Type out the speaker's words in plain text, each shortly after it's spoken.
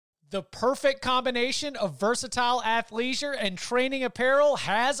The perfect combination of versatile athleisure and training apparel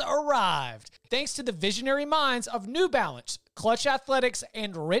has arrived. Thanks to the visionary minds of New Balance, Clutch Athletics,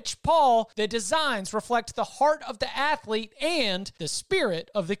 and Rich Paul, the designs reflect the heart of the athlete and the spirit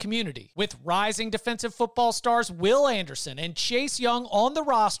of the community. With rising defensive football stars Will Anderson and Chase Young on the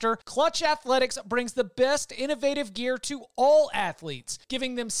roster, Clutch Athletics brings the best innovative gear to all athletes,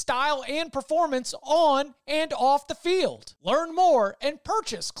 giving them style and performance on and off the field. Learn more and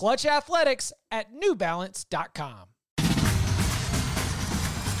purchase Clutch Athletics at newbalance.com.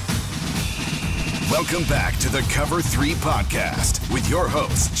 Welcome back to the Cover 3 podcast with your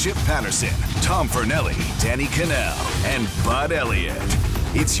hosts, Chip Patterson, Tom Fornelli, Danny Cannell, and Bud Elliott.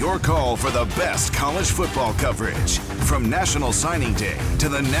 It's your call for the best college football coverage, from National Signing Day to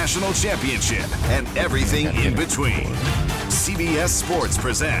the National Championship and everything in between. CBS Sports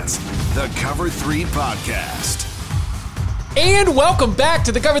presents the Cover 3 podcast. And welcome back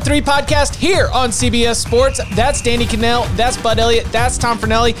to the Cover 3 podcast here on CBS Sports. That's Danny Cannell, that's Bud Elliott, that's Tom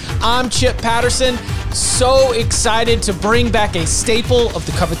Fornelli. I'm Chip Patterson. So excited to bring back a staple of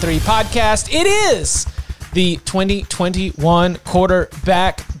the Cover 3 podcast. It is the 2021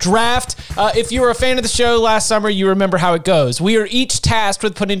 quarterback draft. If you were a fan of the show last summer, you remember how it goes. We are each tasked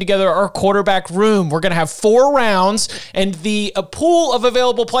with putting together our quarterback room. We're going to have 4 rounds, and the pool of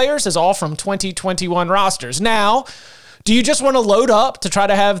available players is all from 2021 rosters. Now, do you just want to load up to try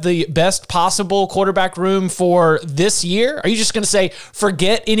to have the best possible quarterback room for this year? Are you just going to say,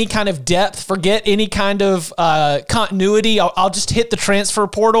 forget any kind of depth, forget any kind of continuity, I'll just hit the transfer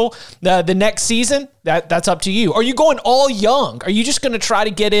portal the next season? That's up to you. Are you going all young? Are you just going to try to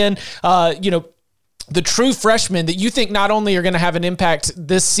get in, the true freshmen that you think not only are going to have an impact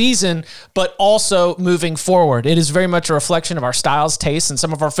this season, but also moving forward? It is very much a reflection of our styles, tastes, and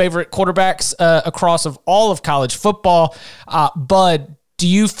some of our favorite quarterbacks across of all of college football. Bud, do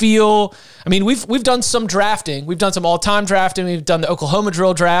you feel, we've done some drafting. We've done some all-time drafting. We've done the Oklahoma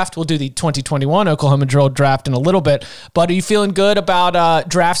drill draft. We'll do the 2021 Oklahoma drill draft in a little bit. But are you feeling good about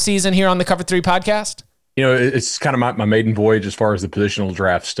draft season here on the Cover 3 podcast? You know, it's kind of my maiden voyage as far as the positional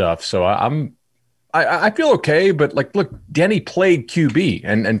draft stuff. So I feel okay, but look, Denny played QB,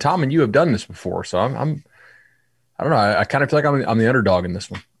 and Tom and you have done this before, so I don't know. I kind of feel like I'm the underdog in this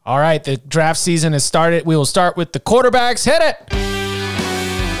one. All right, the draft season has started. We will start with the quarterbacks. Hit it.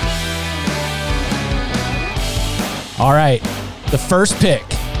 All right, the first pick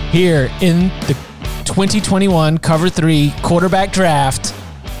here in the 2021 Cover 3 quarterback draft,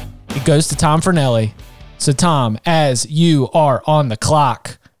 it goes to Tom Fornelli. So, Tom, as you are on the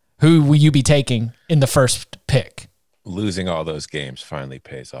clock, who will you be taking in the first pick? Losing all those games finally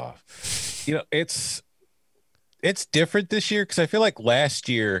pays off. You know, it's different this year because I feel like last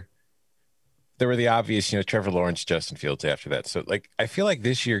year there were the obvious, Trevor Lawrence, Justin Fields after that. So, I feel like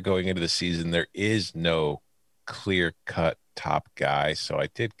this year going into the season, there is no clear-cut top guy. So I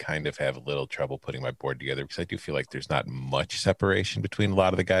did kind of have a little trouble putting my board together because I do feel like there's not much separation between a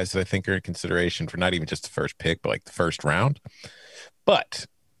lot of the guys that I think are in consideration for not even just the first pick, but the first round. But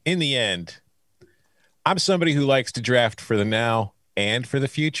in the end, I'm somebody who likes to draft for the now and for the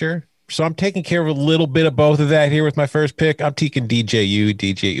future. So I'm taking care of a little bit of both of that here with my first pick. I'm taking DJ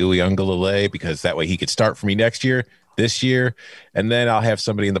Uiagalelei, because that way he could start for me this year, and then I'll have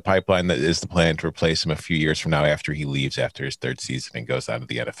somebody in the pipeline that is the plan to replace him a few years from now after he leaves after his 3rd season and goes out of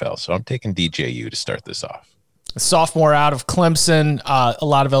the NFL. So I'm taking DJU to start this off. A sophomore out of Clemson, a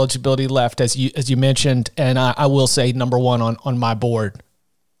lot of eligibility left, as you mentioned, and I will say number 1 on my board.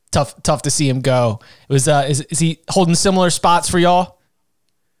 Tough to see him go. It was is he holding similar spots for y'all?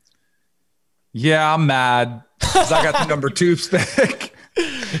 Yeah, I'm mad because I got the number 2 pick,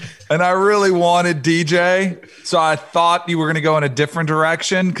 and I really wanted DJ. So I thought you were going to go in a different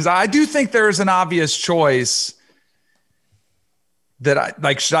direction because I do think there's an obvious choice that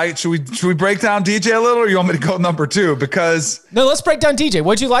should we break down DJ a little, or you want me to go number 2? Because no, let's break down DJ.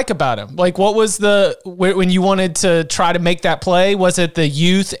 What'd you like about him? What was when you wanted to try to make that play? Was it the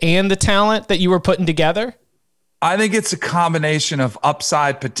youth and the talent that you were putting together? I think it's a combination of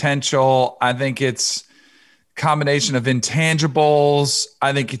upside potential. I think it's combination of intangibles.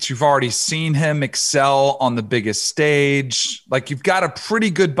 I think you've already seen him excel on the biggest stage. You've got a pretty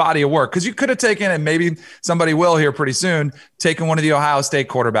good body of work, because you could have taken, and maybe somebody will here pretty soon, taken one of the Ohio State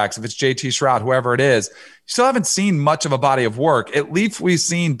quarterbacks, if it's JT Shroud, whoever it is. You still haven't seen much of a body of work. At least we've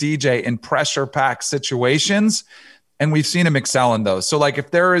seen DJ in pressure-packed situations, and we've seen him excel in those. So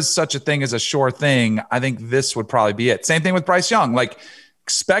if there is such a thing as a sure thing, I think this would probably be it. Same thing with Bryce Young.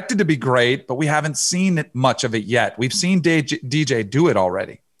 Expected to be great, but we haven't seen much of it yet. We've seen DJ do it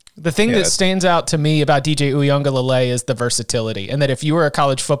already. The thing that stands out to me about DJ Uiagalelei is the versatility, and that if you were a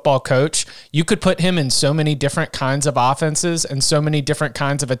college football coach, you could put him in so many different kinds of offenses and so many different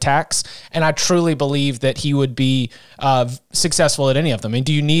kinds of attacks, and I truly believe that he would be successful at any of them. I mean,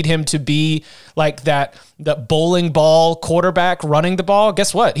 do you need him to be like that bowling ball quarterback running the ball?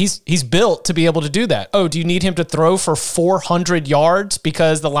 Guess what? He's built to be able to do that. Oh, do you need him to throw for 400 yards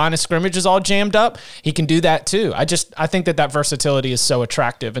because the line of scrimmage is all jammed up? He can do that too. I think that versatility is so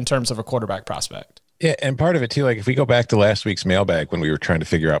attractive in terms of a quarterback prospect. Yeah, and part of it too, like if we go back to last week's mailbag when we were trying to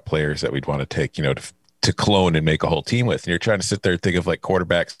figure out players that we'd want to take, to clone and make a whole team with, and you're trying to sit there and think of like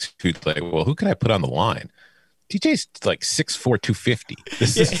quarterbacks who'd like, well, who can I put on the line? DJ's like 6'4", 250.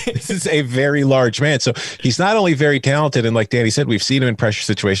 This is a very large man. So he's not only very talented, and like Danny said, we've seen him in pressure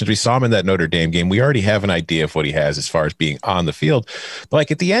situations. We saw him in that Notre Dame game. We already have an idea of what he has as far as being on the field. But like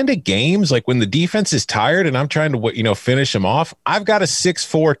at the end of games, like when the defense is tired and I'm trying to, finish him off, I've got a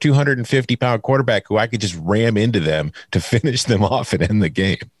 6'4", 250-pound quarterback who I could just ram into them to finish them off and end the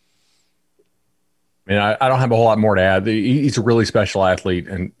game. I mean, I don't have a whole lot more to add. He's a really special athlete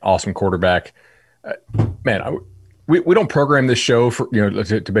and awesome quarterback. We don't program this show for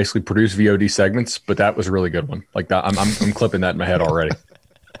to basically produce VOD segments, but that was a really good one. Like that, I'm clipping that in my head already.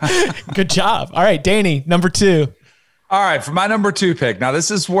 Good job. All right, Danny, number 2. All right, for my number 2 pick. Now this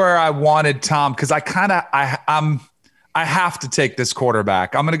is where I wanted Tom because I have to take this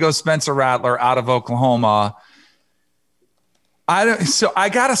quarterback. I'm going to go Spencer Rattler out of Oklahoma. I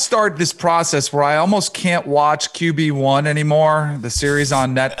got to start this process where I almost can't watch QB1 anymore, the series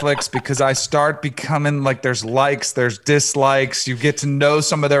on Netflix, because I start becoming like there's likes, there's dislikes. You get to know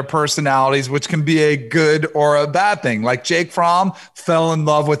some of their personalities, which can be a good or a bad thing. Like Jake Fromm fell in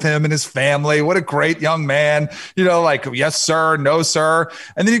love with him and his family. What a great young man. Like, yes, sir, no, sir.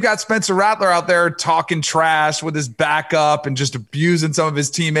 And then you've got Spencer Rattler out there talking trash with his backup and just abusing some of his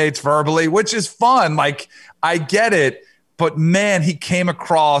teammates verbally, which is fun. Like, I get it. But man, he came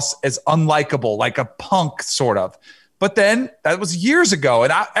across as unlikable, like a punk sort of. But then that was years ago.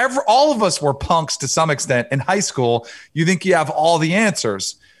 And all of us were punks to some extent in high school. You think you have all the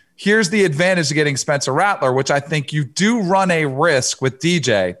answers. Here's the advantage of getting Spencer Rattler, which I think you do run a risk with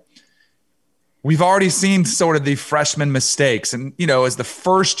DJ. We've already seen sort of the freshman mistakes and, as the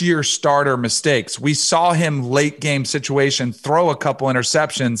first year starter mistakes. We saw him late game situation throw a couple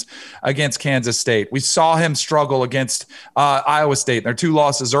interceptions against Kansas State. We saw him struggle against Iowa State. Their 2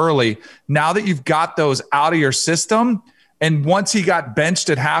 losses early. Now that you've got those out of your system, and once he got benched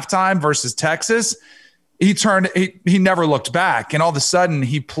at halftime versus Texas, he never looked back. And all of a sudden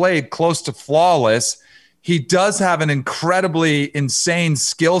he played close to flawless. He does have an incredibly insane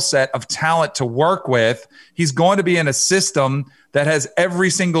skill set of talent to work with. He's going to be in a system that has every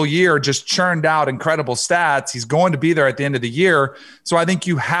single year just churned out incredible stats. He's going to be there at the end of the year. So I think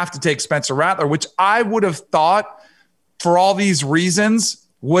you have to take Spencer Rattler, which I would have thought for all these reasons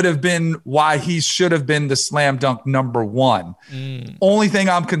would have been why he should have been the slam dunk number 1. Only thing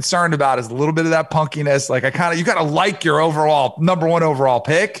I'm concerned about is a little bit of that punkiness. Like you got to like your number 1 overall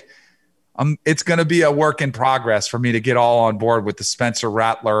pick. It's going to be a work in progress for me to get all on board with the Spencer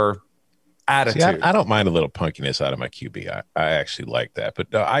Rattler attitude. See, I don't mind a little punkiness out of my QB. I actually like that.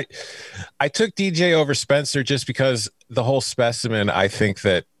 But no, I took DJ over Spencer just because the whole specimen, I think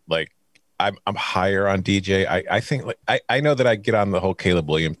that like I'm higher on DJ. I think like I know that I get on the whole Caleb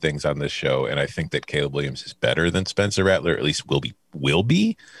Williams things on this show, and I think that Caleb Williams is better than Spencer Rattler, at least will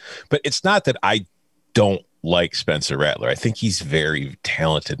be. But it's not that I don't like Spencer Rattler. I think he's very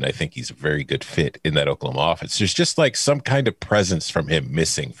talented, and I think he's a very good fit in that Oklahoma offense. There's just like some kind of presence from him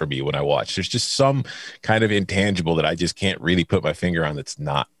missing for me when I watch. There's just some kind of intangible that I just can't really put my finger on that's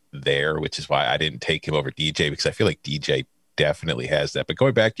not there, which is why I didn't take him over DJ, because I feel like DJ definitely has that. But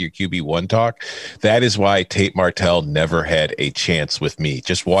going back to your QB1 talk, that is why Tate Martell never had a chance with me.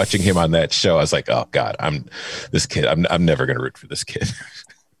 Just watching him on that show, I was like, oh God, I'm never going to root for this kid.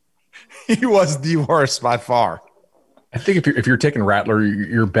 He was the worst by far. I think if you're taking Rattler,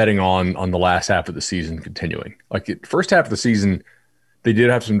 you're betting on the last half of the season continuing. Like the first half of the season, they did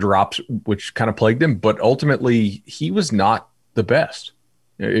have some drops, which kind of plagued him, but ultimately he was not the best.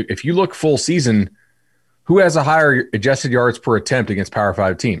 If you look full season, who has a higher adjusted yards per attempt against Power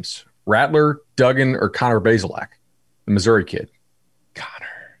 5 teams? Rattler, Duggan, or Connor Bazelak, the Missouri kid? Connor.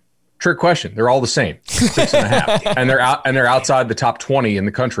 Trick question. They're all the same, 6.5, and they're outside the top 20 in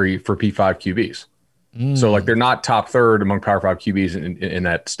the country for P5 QBs. So like they're not top third among Power 5 QBs in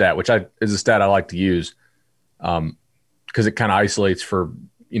that stat, which is a stat I like to use because it kind of isolates for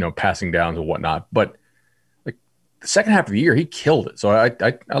passing downs and whatnot. But like the second half of the year, he killed it. So I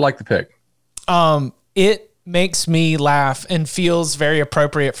like the pick. makes me laugh and feels very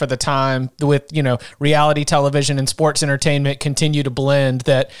appropriate for the time with, reality television and sports entertainment continue to blend,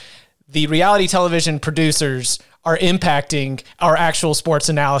 that the reality television producers are impacting our actual sports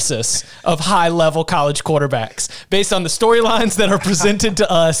analysis of high-level college quarterbacks. Based on the storylines that are presented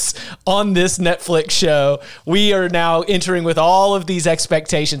to us on this Netflix show, we are now entering with all of these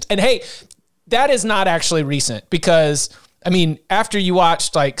expectations. And hey, that is not actually recent, because after you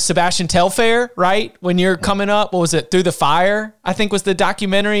watched like Sebastian Telfair, right? When you're coming up, what was it? Through the Fire, I think was the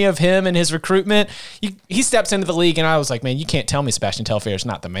documentary of him and his recruitment. He steps into the league and I was like, man, you can't tell me Sebastian Telfair is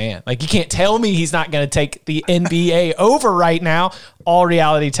not the man. Like, you can't tell me he's not going to take the NBA over right now. All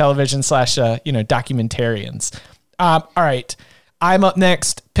reality television / documentarians. All right. I'm up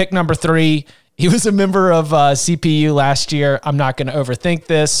next. Pick number 3. He was a member of CPU last year. I'm not going to overthink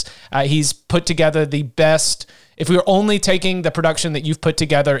this. He's put together the best. If we were only taking the production that you've put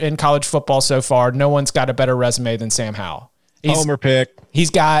together in college football so far, no one's got a better resume than Sam Howell. Homer pick.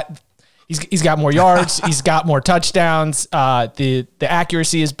 He's got more yards. He's got more touchdowns. The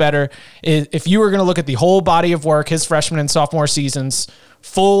accuracy is better. If you were going to look at the whole body of work, his freshman and sophomore seasons,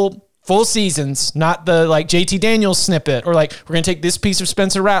 full seasons, not the like JT Daniels snippet or like we're going to take this piece of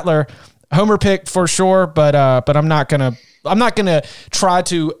Spencer Rattler. Homer pick for sure, but I'm not gonna try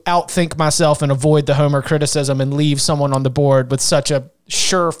to outthink myself and avoid the Homer criticism and leave someone on the board with such a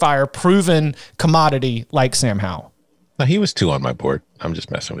surefire, proven commodity like Sam Howell. No, he was 2 on my board. I'm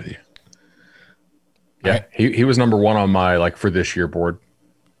just messing with you. Yeah, right. He was number 1 on my for this year board.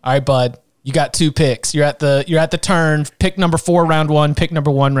 All right, bud. You got 2 picks. You're at the turn. Pick number 4, round 1. Pick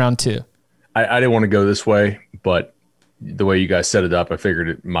number 1, round 2. I didn't want to go this way, but the way you guys set it up, I figured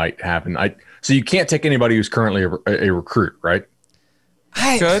it might happen. So you can't take anybody who's currently a recruit, right?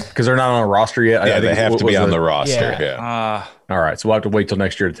 Good. Because they're not on a roster yet. Yeah, they have to be on the roster. Yeah. All right. So we'll have to wait till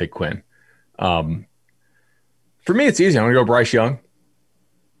next year to take Quinn. For me, it's easy. I'm going to go Bryce Young.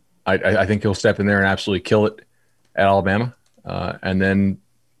 I think he'll step in there and absolutely kill it at Alabama. And then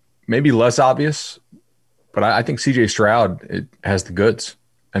maybe less obvious, but I think CJ Stroud has the goods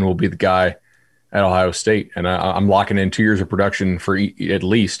and will be the guy at Ohio State. And I'm locking in 2 years of production for at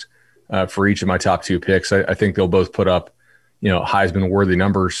least for each of my top 2 picks. I think they'll both put up, Heisman-worthy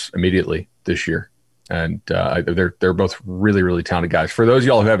numbers immediately this year. And they're both really, really talented guys. For those of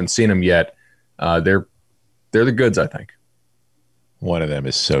y'all who haven't seen them yet, they're the goods, I think. One of them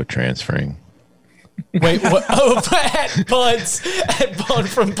is so transferring. Wait, what? Oh,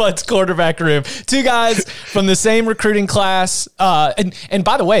 from Bud's quarterback room. 2 guys from the same recruiting class. And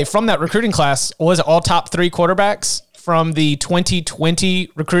by the way, from that recruiting class, was it all top 3 quarterbacks from the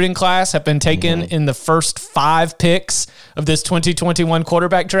 2020 recruiting class have been taken in the first 5 picks of this 2021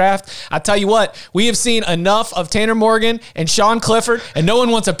 quarterback draft? I tell you what, we have seen enough of Tanner Morgan and Sean Clifford, and no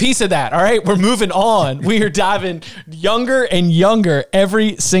one wants a piece of that. All right, we're moving on. We are diving younger and younger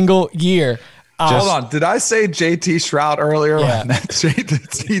every single year. Hold on. Did I say JT Shroud earlier? Yeah.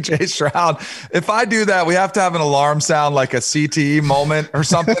 CJ Shroud. If I do that, we have to have an alarm sound like a CTE moment or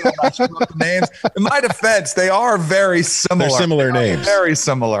something. When I screw up the names. In my defense, they are very similar. They're similar names. Very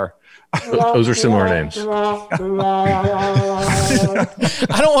similar. Those are similar names. I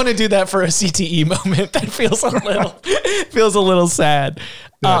don't want to do that for a CTE moment. That feels a little sad.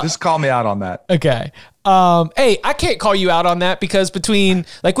 Yeah, just call me out on that. Okay. Hey, I can't call you out on that because between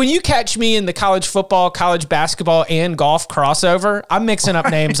when you catch me in the college football, college basketball, and golf crossover, I'm mixing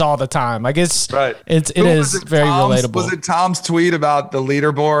up names all the time. I guess right. It is very relatable. Was it Tom's tweet about the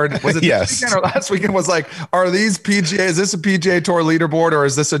leaderboard? Was it yes. This weekend or last weekend? Was are these PGA? Is this a PGA Tour leaderboard or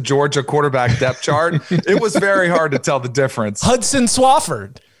is this a Georgia quarterback depth chart? It was very hard to tell the difference. Hudson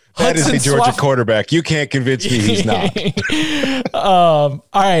Swafford. That is the Georgia quarterback. You can't convince me he's not. All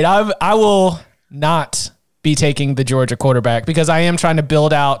right. I will not be taking the Georgia quarterback because I am trying to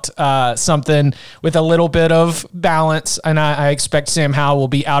build out something with a little bit of balance, and I expect Sam Howell will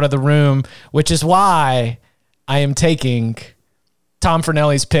be out of the room, which is why I am taking Tom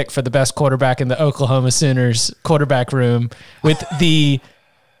Fornelli's pick for the best quarterback in the Oklahoma Sooners quarterback room. With the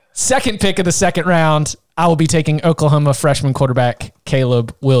second pick of the second round, I will be taking Oklahoma freshman quarterback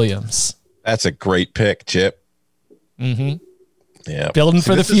Caleb Williams. That's a great pick, Chip. Mm-hmm. Yeah. Building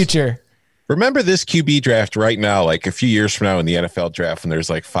for the future. Remember this QB draft right now, a few years from now in the NFL draft, when there's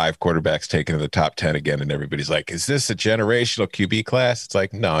 5 quarterbacks taken in the top 10 again, and everybody's like, is this a generational QB class?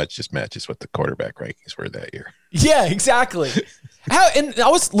 It's no, it just matches what the quarterback rankings were that year. Yeah, exactly. And I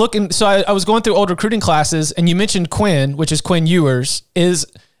was looking, so I was going through old recruiting classes, and you mentioned Quinn, which is Quinn Ewers,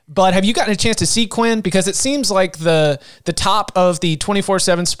 but have you gotten a chance to see Quinn? Because it seems like the top of the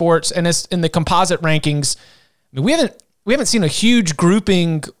 24/7 Sports and it's in the composite rankings, we haven't we haven't seen a huge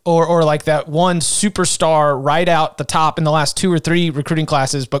grouping or like that one superstar right out the top in the last 2 or 3 recruiting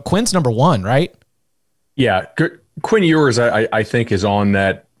classes, but Quinn's number 1, right? Yeah. Quinn Ewers, I think, is on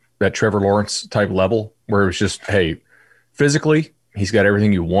that Trevor Lawrence type level where it was just, hey, physically, he's got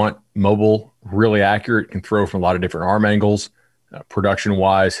everything you want, mobile, really accurate, can throw from a lot of different arm angles.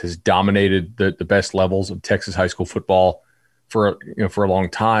 Production-wise, has dominated the best levels of Texas high school football for a long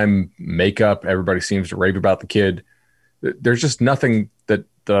time. Makeup, everybody seems to rave about the kid. There's just nothing that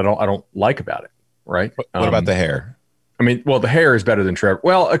I don't like about it, right? What about the hair? I mean, well, the hair is better than Trevor.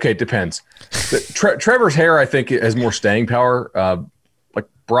 Well, okay, it depends. Trevor's hair, I think, has more staying power. Like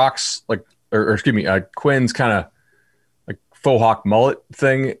Brock's, Quinn's kind of like faux hawk mullet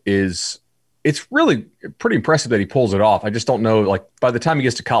thing it's really pretty impressive that he pulls it off. I just don't know, like, by the time he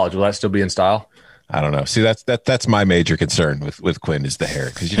gets to college, will that still be in style? I don't know. See, that's my major concern with Quinn is the hair,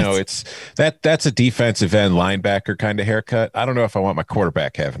 because it's that's a defensive end linebacker kind of haircut. I don't know if I want my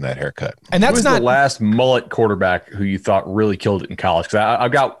quarterback having that haircut. And that's not the last mullet quarterback who you thought really killed it in college. Because I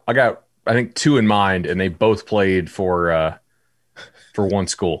got I think 2 in mind, and they both played for one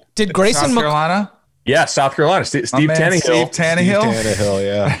school. Did Grayson South Carolina? Yeah, South Carolina. Steve Tannehill. Steve Tannehill,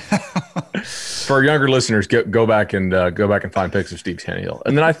 yeah. For our younger listeners, go back and find pics of Steve Tannehill.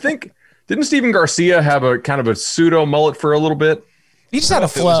 And then I think, didn't Steven Garcia have a kind of a pseudo mullet for a little bit? He just had a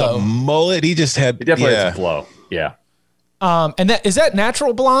flow. It was a mullet. He definitely had some flow. Yeah. And is that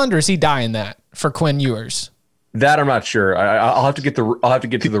natural blonde, or is he dyeing that for Quinn Ewers? That I'm not sure. I'll have to get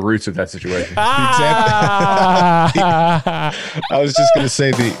to the roots of that situation. I was just going to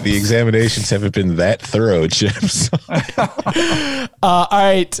say the examinations haven't been that thorough, Chips. All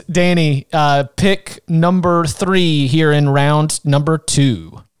right, Danny, pick number 3 here in round number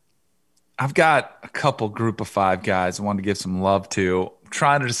 2. I've got a couple group of 5 guys I wanted to give some love to. I'm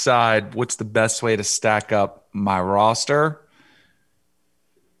trying to decide what's the best way to stack up my roster.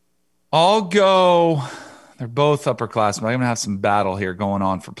 I'll go. They're both upperclassmen. I'm going to have some battle here going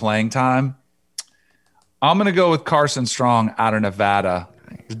on for playing time. I'm going to go with Carson Strong out of Nevada.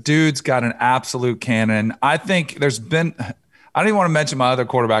 The dude's got an absolute cannon. I think I don't even want to mention my other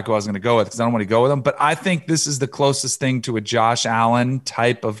quarterback who I was going to go with because I don't want to go with him, but I think this is the closest thing to a Josh Allen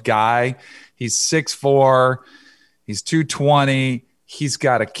type of guy. He's 6'4", he's 220, he's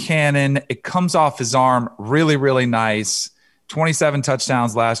got a cannon. It comes off his arm really, really nice. 27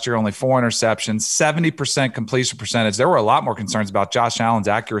 touchdowns last year, only 4 interceptions, 70% completion percentage. There were a lot more concerns about Josh Allen's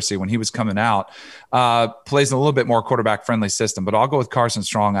accuracy when he was coming out. Plays in a little bit more quarterback-friendly system, but I'll go with Carson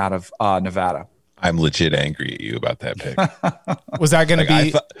Strong out of Nevada. I'm legit angry at you about that pick. Was that going to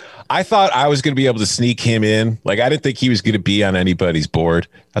be? I thought I was going to be able to sneak him in. Like, I didn't think he was going to be on anybody's board.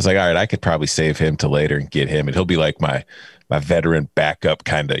 I was like, all right, I could probably save him to later and get him, and he'll be like my veteran backup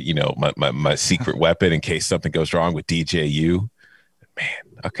kind of, my secret weapon in case something goes wrong with DJU. Man,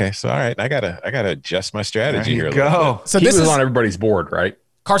 okay, so all right, I gotta adjust my strategy here. Go. So he this was is on everybody's board, right?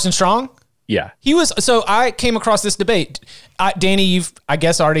 Carson Strong. Yeah, he was. So I came across this debate. Danny, you've, I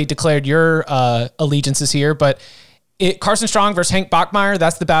guess, already declared your allegiances here, but Carson Strong versus Hank Bachmeier,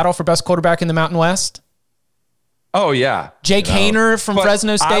 that's the battle for best quarterback in the Mountain West. Oh, yeah. Jake Haener from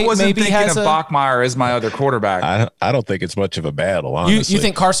Fresno State I wasn't maybe thinking has of Bachmeier as my other quarterback. I don't think it's much of a battle, honestly. You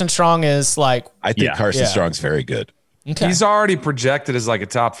think Carson Strong is like... I think Carson Strong's very good. Okay. He's already projected as like a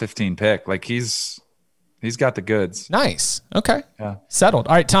top 15 pick. Like he's got the goods. Nice. Okay. Yeah. Settled.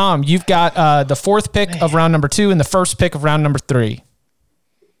 All right, Tom, you've got the 4th pick of round number 2 and the 1st pick of round number 3.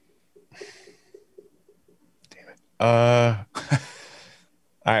 Damn it.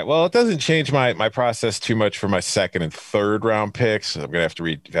 All right. Well, it doesn't change my process too much for my 2nd and 3rd round picks. I'm going to have to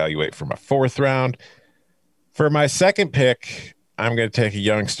reevaluate for my 4th round. For my 2nd pick, I'm going to take a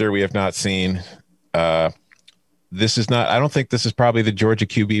youngster we have not seen. This is not, I don't think this is probably the Georgia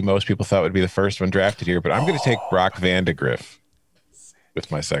QB most people thought would be the first one drafted here, but I'm going to take Brock Vandagriff with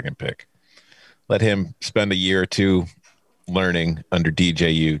my 2nd pick. Let him spend a year or 2 learning under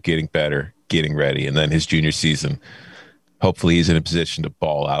DJU, getting better, getting ready, and then his junior season, hopefully he's in a position to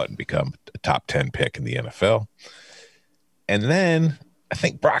ball out and become a top 10 pick in the NFL. And then I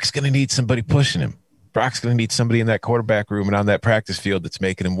think Brock's going to need somebody pushing him. Brock's going to need somebody in that quarterback room and on that practice field that's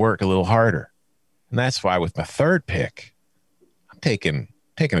making him work a little harder. And that's why with my 3rd pick, I'm taking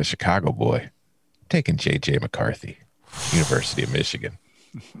a Chicago boy. I'm taking J.J. McCarthy, University of Michigan.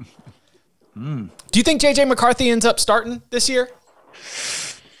 Do you think J.J. McCarthy ends up starting this year?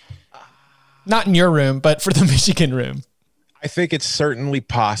 Not in your room, but for the Michigan room. I think it's certainly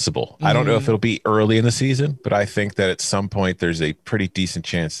possible. I don't know if it'll be early in the season, but I think that at some point there's a pretty decent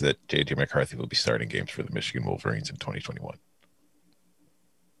chance that J.J. McCarthy will be starting games for the Michigan Wolverines in 2021.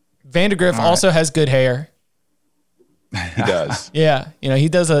 Vandagriff also has good hair. He does. Yeah,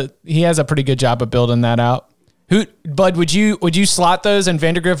 he has a pretty good job of building that out. Bud, would you slot those in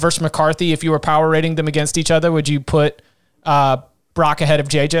Vandegrift versus McCarthy if you were power rating them against each other? Would you put Brock ahead of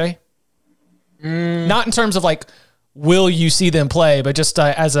JJ? Not in terms of like, will you see them play, but just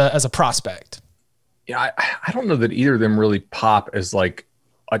as a prospect. Yeah, I don't know that either of them really pop as like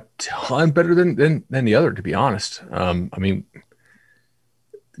a ton better than the other, to be honest. I mean,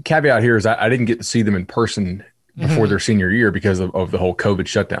 the caveat here is I didn't get to see them in person before their senior year because of the whole COVID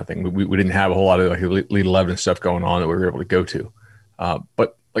shutdown thing. We didn't have a whole lot of like Elite 11 stuff going on that we were able to go to.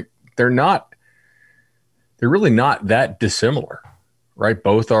 But like they're really not that dissimilar, right?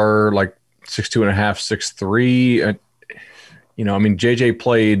 Both are like 6'2.5", 6'3". I mean, JJ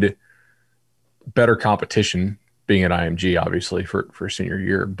played better competition being at IMG, obviously, for senior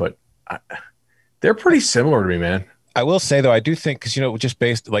year, but they're pretty similar to me, man. I will say, though, I do think, because, just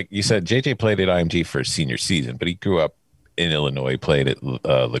based, like you said, JJ played at IMG for his senior season, but he grew up in Illinois, played at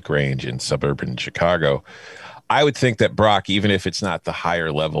LaGrange in suburban Chicago. I would think that Brock, even if it's not the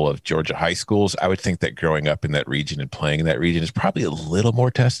higher level of Georgia high schools, I would think that growing up in that region and playing in that region is probably a little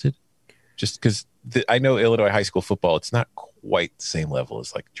more tested. Just because I know Illinois high school football, it's not quite the same level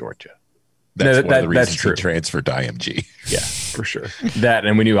as like Georgia. That's one of the reasons he transferred to IMG. Yeah, for sure. That,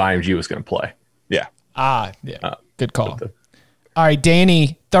 and we knew IMG was going to play. Yeah. Yeah. Good call. All right,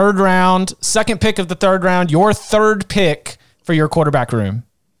 Danny, third round, second pick of the third round, your third pick for your quarterback room.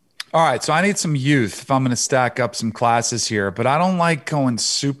 All right, so I need some youth if I'm going to stack up some classes here, but I don't like going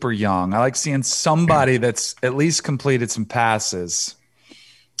super young. I like seeing somebody that's at least completed some passes.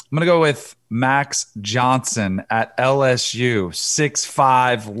 I'm going to go with Max Johnson at LSU,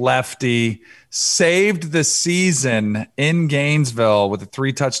 6'5", lefty, saved the season in Gainesville with a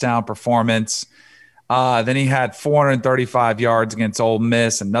 3-touchdown performance. Then he had 435 yards against Ole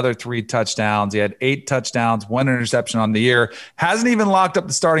Miss, another 3 touchdowns. He had 8 touchdowns, 1 interception on the year. Hasn't even locked up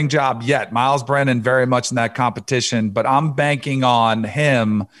the starting job yet. Miles Brennan very much in that competition, but I'm banking on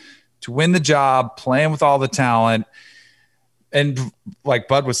him to win the job, playing with all the talent. And like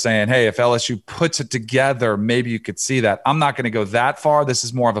Bud was saying, hey, if LSU puts it together, maybe you could see that. I'm not going to go that far. This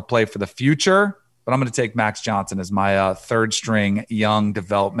is more of a play for the future, but I'm going to take Max Johnson as my third string young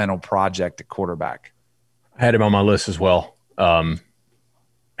developmental project at quarterback. I had him on my list as well. Man,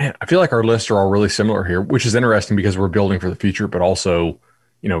 I feel like our lists are all really similar here, which is interesting because we're building for the future, but also,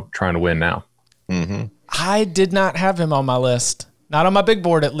 trying to win now. Mm-hmm. I did not have him on my list. Not on my big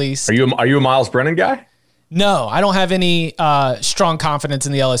board, at least. Are you a Miles Brennan guy? No, I don't have any strong confidence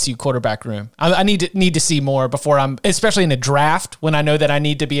in the LSU quarterback room. I need to see more before especially in a draft when I know that I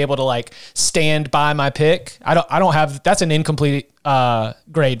need to be able to like stand by my pick. I don't have, that's an incomplete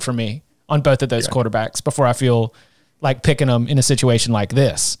grade for me on both of those quarterbacks before I feel like picking them in a situation like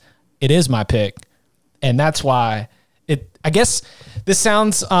this. It is my pick, and that's why I guess this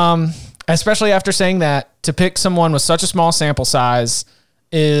sounds, especially after saying that, to pick someone with such a small sample size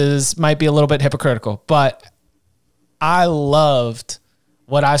might be a little bit hypocritical, but I loved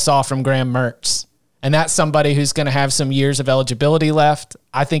what I saw from Graham Mertz, and that's somebody who's going to have some years of eligibility left.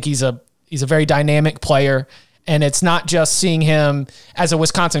 I think he's a very dynamic player, and it's not just seeing him as a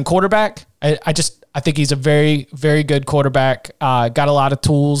Wisconsin quarterback. I think he's a very, very good quarterback, got a lot of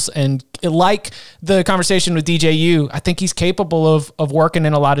tools, and like the conversation with DJU, I think he's capable of working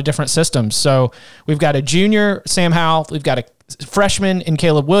in a lot of different systems. So we've got a junior, Sam Howell, we've got a freshman in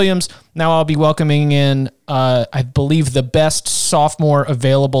Caleb Williams. Now I'll be welcoming in, I believe, the best sophomore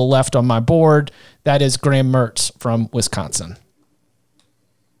available left on my board. That is Graham Mertz from Wisconsin.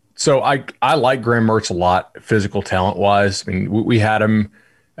 So I like Graham Mertz a lot, physical talent wise. I mean, we had him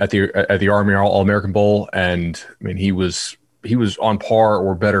at the Army All-American Bowl, and I mean he was on par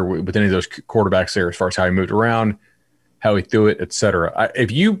or better with any of those quarterbacks there as far as how he moved around, how he threw it, etc.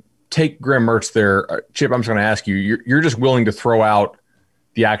 If you take Graham Mertz there, Chip, I'm just going to ask you, you're just willing to throw out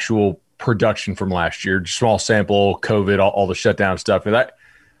the actual production from last year, small sample, COVID, all the shutdown stuff. And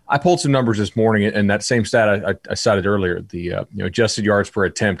I pulled some numbers this morning, and that same stat I cited earlier, the adjusted yards per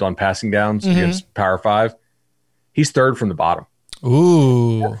attempt on passing downs against Power 5, he's third from the bottom.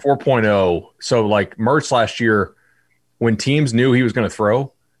 Ooh. 4.0. So like Mertz last year, when teams knew he was going to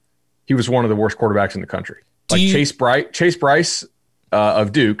throw, he was one of the worst quarterbacks in the country. Like Chase Bryce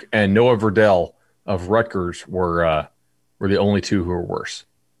of Duke and Noah Verdell of Rutgers were the only two who were worse.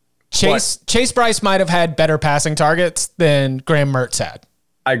 Chase Bryce might have had better passing targets than Graham Mertz had.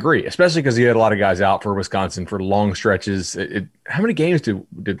 I agree, especially because he had a lot of guys out for Wisconsin for long stretches. How many games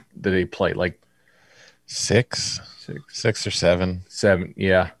did they play? Like six or seven.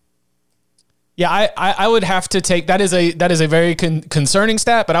 Yeah. Yeah, I would have to take that is a very concerning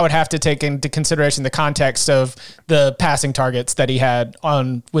stat, but I would have to take into consideration the context of the passing targets that he had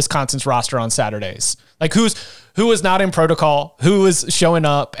on Wisconsin's roster on Saturdays. Like who was not in protocol, who was showing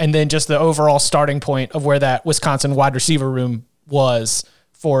up, and then just the overall starting point of where that Wisconsin wide receiver room was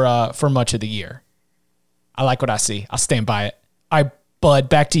for much of the year. I like what I see. I'll stand by it. All right, Bud,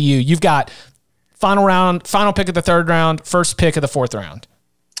 back to you. You've got final pick of the third round, first pick of the fourth round.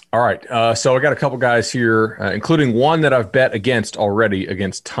 All right. So I got a couple guys here, including one that I've bet against already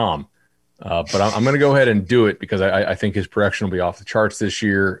against Tom. But I'm going to go ahead and do it because I think his production will be off the charts this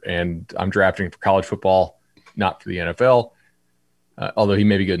year, and I'm drafting for college football, not for the NFL, although he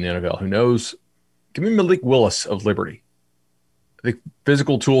may be good in the NFL. Who knows? Give me Malik Willis of Liberty. I think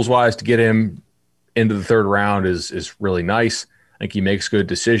physical tools-wise to get him into the third round is really nice. I think he makes good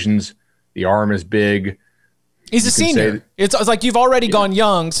decisions. The arm is big. He's a senior. It's like you've already gone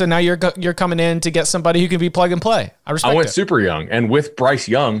young, so now you're coming in to get somebody who can be plug and play. I respect it. I went super young, and with Bryce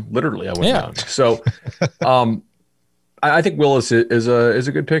Young, literally, I went young. So, I think Willis is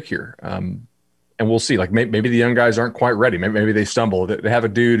a good pick here, and we'll see. Like maybe the young guys aren't quite ready. Maybe they stumble. They have a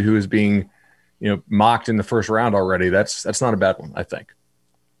dude who is being, mocked in the first round already. That's not a bad one, I think.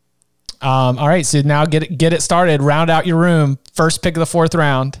 All right, so now get it started. Round out your room. First pick of the fourth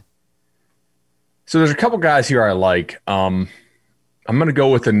round. So there's a couple guys here I like. I'm going to go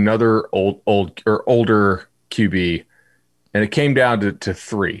with another older QB, and it came down to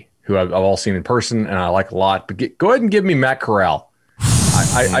three who I've all seen in person and I like a lot. But go ahead and give me Matt Corral.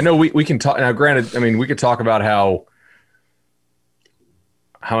 I know we can talk now. Granted, I mean we could talk about how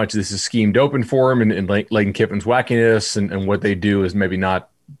much this is schemed open for him and Lane Kiffin's wackiness and what they do is maybe not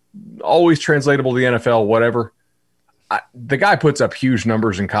always translatable to the NFL. Whatever. The guy puts up huge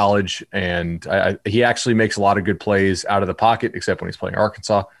numbers in college, and he actually makes a lot of good plays out of the pocket, except when he's playing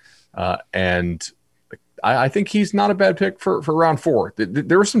Arkansas. And I think he's not a bad pick for round 4.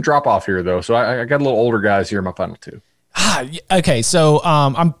 There was some drop off here, though, so I got a little older guys here in my final 2. Okay, so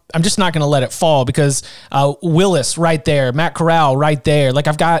I'm just not going to let it fall because Willis right there, Matt Corral right there. Like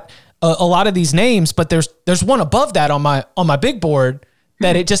I've got a lot of these names, but there's one above that on my big board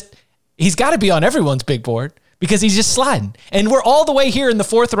that he's got to be on everyone's big board. Because he's just sliding. And we're all the way here in the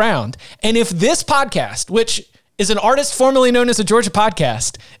fourth round. And if this podcast, which is an artist formerly known as a Georgia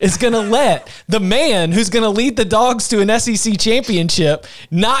podcast, is going to let the man who's going to lead the Dogs to an SEC championship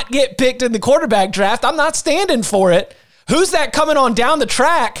not get picked in the quarterback draft, I'm not standing for it. Who's that coming on down the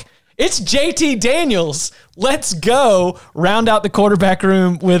track? It's JT Daniels. Let's go round out the quarterback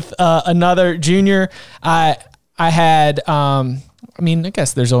room with another junior. I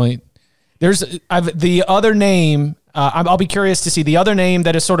guess there's the other name. I'll be curious to see the other name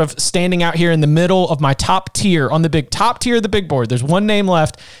that is sort of standing out here in the middle of my top tier of the big board. There's one name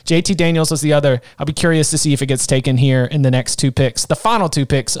left. JT Daniels is the other. I'll be curious to see if it gets taken here in the next 2 picks, the final 2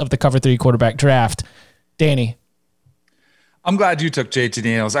 picks of the Cover 3 quarterback draft. Danny. I'm glad you took JT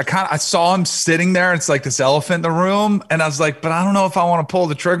Daniels. I saw him sitting there. It's like this elephant in the room. And I was like, but I don't know if I want to pull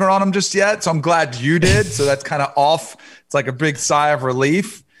the trigger on him just yet. So I'm glad you did. So that's kind of off. It's like a big sigh of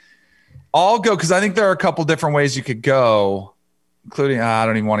relief. I'll go because I think there are a couple different ways you could go, including I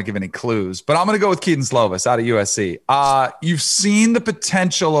don't even want to give any clues, but I'm going to go with Keaton Slovis out of USC. You've seen the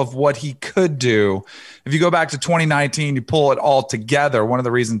potential of what he could do. If you go back to 2019, you pull it all together. One of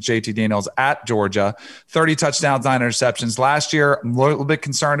the reasons JT Daniels at Georgia, 30 touchdowns, 9 interceptions last year. I'm a little bit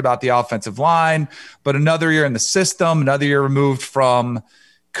concerned about the offensive line, but another year in the system, another year removed from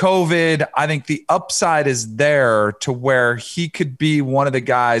COVID, I think the upside is there to where he could be one of the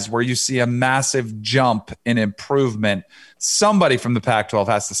guys where you see a massive jump in improvement. Somebody from the Pac-12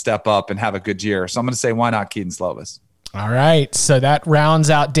 has to step up and have a good year. So I'm going to say, why not Keaton Slovis? All right. So that rounds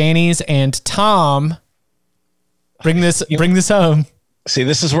out Danny's and Tom. Bring this home. See,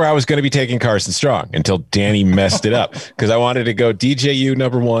 this is where I was going to be taking Carson Strong until Danny messed it up because I wanted to go DJU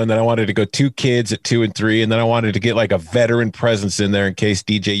number 1, then I wanted to go 2 kids at 2 and 3, and then I wanted to get like a veteran presence in there in case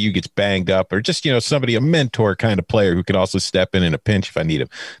DJU gets banged up or just, somebody, a mentor kind of player who could also step in a pinch if I need him.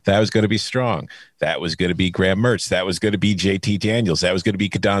 That was going to be Strong. That was going to be Graham Mertz. That was going to be JT Daniels. That was going to be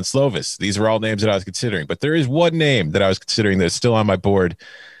Keaton Slovis. These are all names that I was considering, but there is one name that I was considering that's still on my board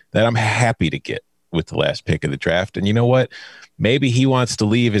that I'm happy to get with the last pick of the draft. And you know what? Maybe he wants to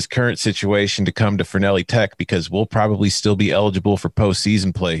leave his current situation to come to Fernelli Tech because we'll probably still be eligible for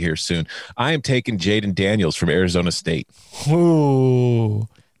postseason play here soon. I am taking Jaden Daniels from Arizona State. Ooh,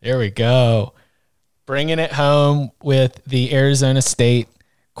 there we go. Bringing it home with the Arizona State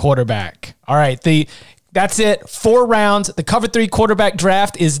quarterback. All right, that's it. 4 rounds. The Cover 3 quarterback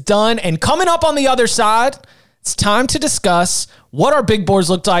draft is done. And coming up on the other side, It's time to discuss what our big boards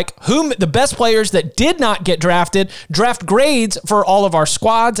looked like, whom the best players that did not get drafted, draft grades for all of our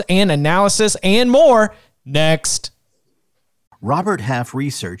squads and analysis and more next. Robert Half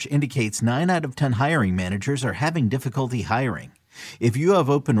research indicates 9 out of 10 hiring managers are having difficulty hiring. If you have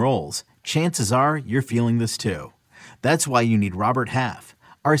open roles, chances are you're feeling this too. That's why you need Robert Half.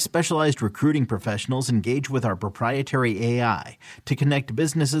 Our specialized recruiting professionals engage with our proprietary AI to connect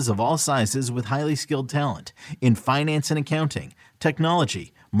businesses of all sizes with highly skilled talent in finance and accounting,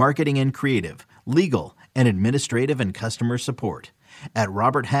 technology, marketing and creative, legal, and administrative and customer support. At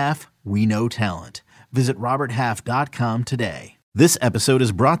Robert Half, we know talent. Visit roberthalf.com today. This episode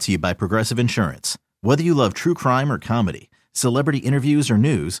is brought to you by Progressive Insurance. Whether you love true crime or comedy, celebrity interviews or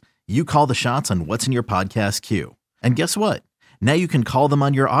news, you call the shots on what's in your podcast queue. And guess what? Now you can call them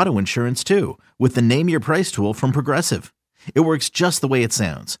on your auto insurance too with the Name Your Price tool from Progressive. It works just the way it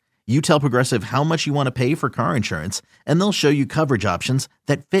sounds. You tell Progressive how much you want to pay for car insurance, and they'll show you coverage options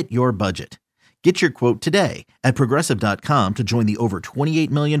that fit your budget. Get your quote today at Progressive.com to join the over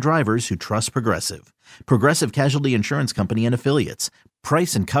 28 million drivers who trust Progressive. Progressive Casualty Insurance Company and Affiliates.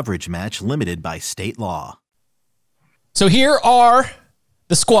 Price and coverage match limited by state law. So here are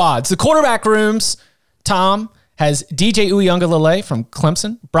the squads, the quarterback rooms. Tom has DJ Uiagalelei from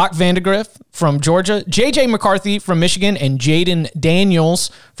Clemson, Brock Vandagriff from Georgia, J.J. McCarthy from Michigan, and Jaden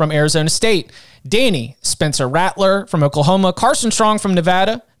Daniels from Arizona State. Danny, Spencer Rattler from Oklahoma, Carson Strong from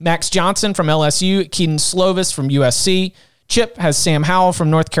Nevada, Max Johnson from LSU, Keaton Slovis from USC. Chip has Sam Howell from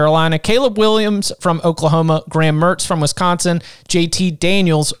North Carolina, Caleb Williams from Oklahoma, Graham Mertz from Wisconsin, JT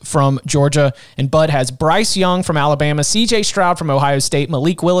Daniels from Georgia, and Bud has Bryce Young from Alabama, CJ Stroud from Ohio State,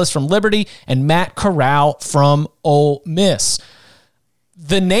 Malik Willis from Liberty, and Matt Corral from Ole Miss.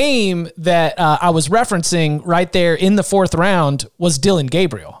 The name that I was referencing right there in the 4th round was Dillon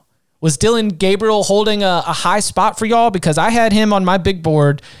Gabriel. Was Dillon Gabriel holding a high spot for y'all? Because I had him on my big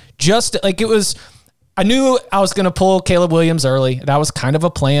board just like it was... I knew I was going to pull Caleb Williams early. That was kind of a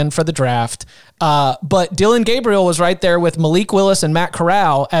plan for the draft. But Dillon Gabriel was right there with Malik Willis and Matt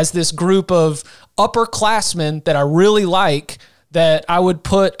Corral as this group of upperclassmen that I really like that I would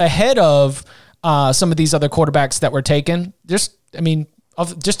put ahead of some of these other quarterbacks that were taken. Just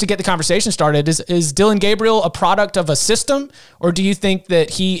to get the conversation started, is Dillon Gabriel a product of a system, or do you think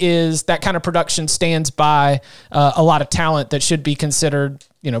that he is that kind of production stands by a lot of talent that should be considered,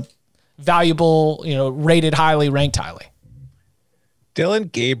 valuable, rated highly, ranked highly? Dillon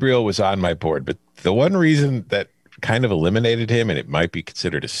Gabriel was on my board, but the one reason that kind of eliminated him, and it might be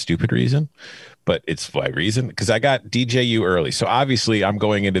considered a stupid reason, but it's my reason, because I got DJU early. So obviously I'm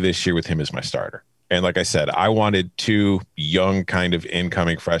going into this year with him as my starter. And like I said, I wanted 2 young kind of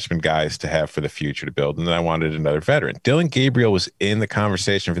incoming freshman guys to have for the future to build. And then I wanted another veteran. Dillon Gabriel was in the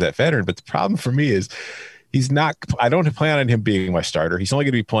conversation for that veteran. But the problem for me is I don't plan on him being my starter. He's only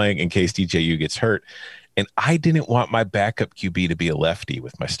going to be playing in case DJU gets hurt. And I didn't want my backup QB to be a lefty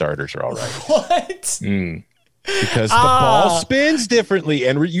with my starters are all right. What? Because the ball spins differently.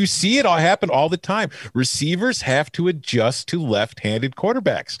 And you see it all happen all the time. Receivers have to adjust to left-handed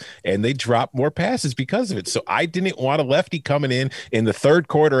quarterbacks, and they drop more passes because of it. So I didn't want a lefty coming in the 3rd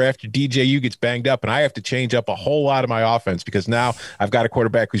quarter after DJU gets banged up, and I have to change up a whole lot of my offense because now I've got a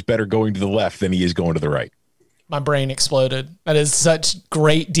quarterback who's better going to the left than he is going to the right. My brain exploded. That is such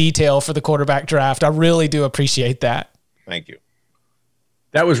great detail for the quarterback draft. I really do appreciate that. Thank you.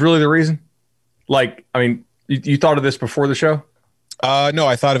 That was really the reason? You thought of this before the show? No,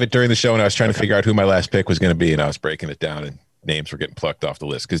 I thought of it during the show, and I was trying to figure out who my last pick was going to be, and I was breaking it down, and names were getting plucked off the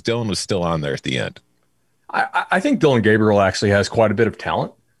list because Dillon was still on there at the end. I think Dillon Gabriel actually has quite a bit of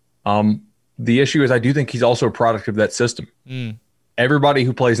talent. The issue is I do think he's also a product of that system. Everybody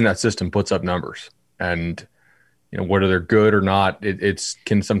who plays in that system puts up numbers, and whether they're good or not, it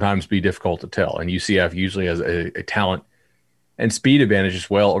can sometimes be difficult to tell. And UCF usually has a talent and speed advantage as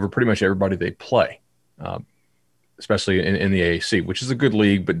well over pretty much everybody they play, especially in the AAC, which is a good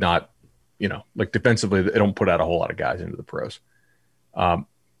league, but not, defensively, they don't put out a whole lot of guys into the pros. Other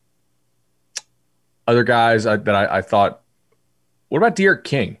guys that I thought, what about D'Eriq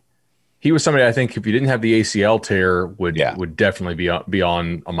King? He was somebody I think if he didn't have the ACL tear would definitely be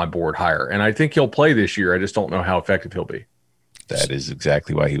on my board higher. And I think he'll play this year. I just don't know how effective he'll be. That is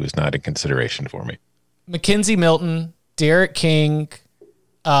exactly why he was not in consideration for me. Mackenzie Milton, D'Eriq King,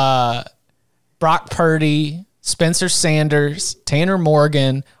 Brock Purdy, Spencer Sanders, Tanner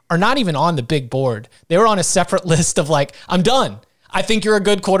Morgan are not even on the big board. They were on a separate list of I'm done. I think you're a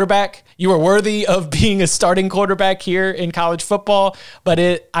good quarterback. You are worthy of being a starting quarterback here in college football. But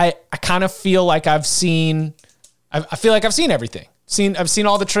I kind of feel like I feel like I've seen everything. I've seen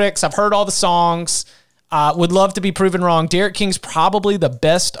all the tricks. I've heard all the songs. Would love to be proven wrong. Derek King's probably the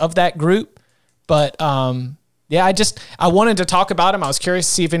best of that group, but yeah, I wanted to talk about him. I was curious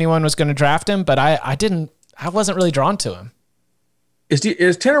to see if anyone was going to draft him, but I wasn't really drawn to him.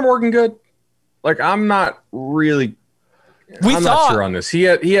 Is Tanner Morgan good? Like, I'm not really. I'm not sure on this. He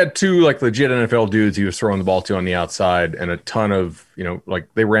had two like legit NFL dudes he was throwing the ball to on the outside, and a ton of,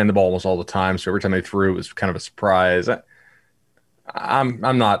 like they ran the ball almost all the time. So every time they threw, it was kind of a surprise. I'm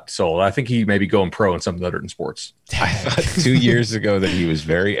not sold. I think he may be going pro in something other than sports. I thought 2 years ago that he was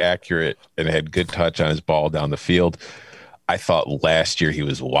very accurate and had good touch on his ball down the field. I thought last year he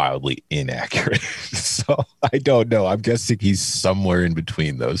was wildly inaccurate. So I don't know. I'm guessing he's somewhere in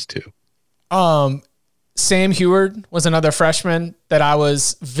between those two. Sam Heward was another freshman that I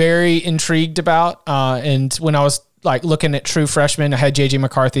was very intrigued about. And when I was like looking at true freshmen, I had JJ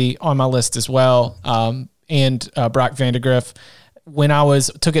McCarthy on my list as well. And Brock Vandegrift. When I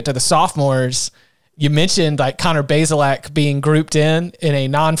took it to the sophomores, you mentioned like Connor Bazelak being grouped in a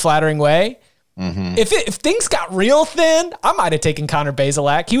non-flattering way. Mm-hmm. If things got real thin, I might have taken Connor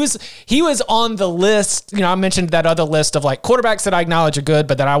Bazelak. He was on the list. I mentioned that other list of like quarterbacks that I acknowledge are good,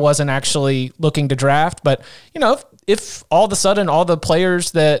 but that I wasn't actually looking to draft. But if all of a sudden all the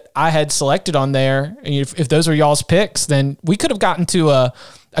players that I had selected on there, if those were y'all's picks, then we could have gotten to a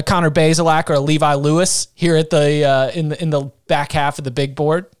Connor Bazelak or a Levi Lewis here at the in the back half of the big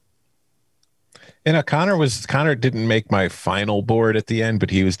board. And Connor didn't make my final board at the end, but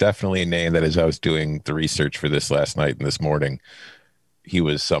he was definitely a name that as I was doing the research for this last night and this morning, he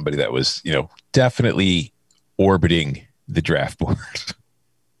was somebody that was, definitely orbiting the draft board.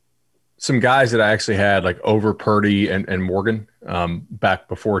 Some guys that I actually had like over Purdy and Morgan back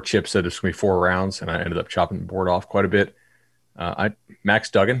before Chip said it's going to be 4 rounds, and I ended up chopping the board off quite a bit. Max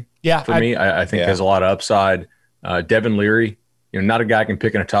Duggan, for me, I think has a lot of upside. Devin Leary, not a guy I can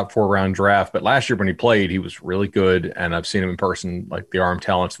pick in a top 4 round draft, but last year when he played, he was really good, and I've seen him in person, like the arm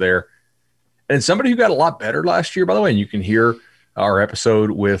talent's there. And somebody who got a lot better last year, by the way, and you can hear our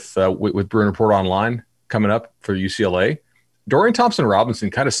episode with Bruin Report Online coming up for UCLA. Dorian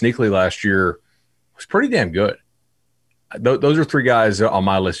Thompson-Robinson kind of sneakily last year was pretty damn good. Those are 3 guys on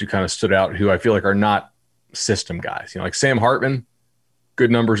my list who kind of stood out, who I feel like are not system guys. Like Sam Hartman, good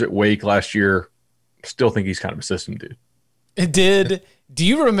numbers at Wake last year. Still think he's kind of a system dude. Do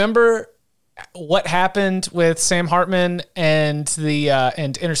you remember what happened with Sam Hartman and the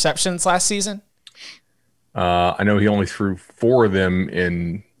and interceptions last season? I know he only threw 4 of them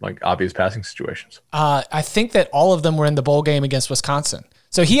in like obvious passing situations. I think that all of them were in the bowl game against Wisconsin.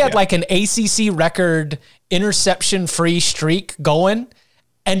 So he had like an ACC record interception-free streak going,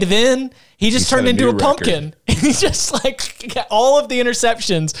 and then he just turned into a pumpkin. He just like all of the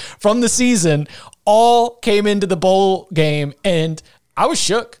interceptions from the season all came into the bowl game, and I was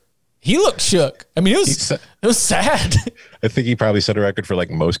shook. He looked shook. I mean, it was sad. I think he probably set a record for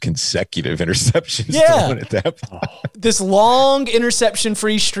like most consecutive interceptions. Yeah. At that point. This long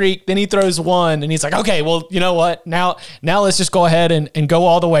interception-free streak, then he throws one, and he's like, okay, well, you know what? Now let's just go ahead and go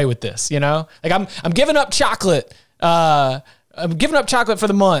all the way with this, Like I'm giving up chocolate. I'm giving up chocolate for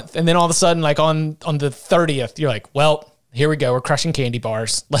the month, and then all of a sudden, like on the 30th, you're like, well, here we go. We're crushing candy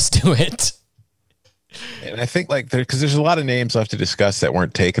bars. Let's do it. And I think because there's a lot of names left to discuss that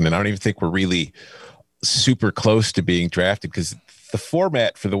weren't taken, and I don't even think we're really super close to being drafted, because the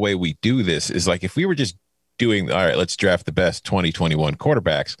format for the way we do this is like if we were just doing, all right, let's draft the best 2021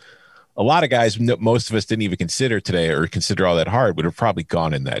 quarterbacks, a lot of guys most of us didn't even consider today or consider all that hard would have probably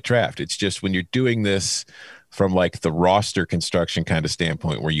gone in that draft. It's just when you're doing this from like the roster construction kind of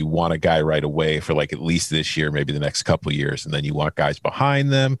standpoint, where you want a guy right away for like at least this year, maybe the next couple of years, and then you want guys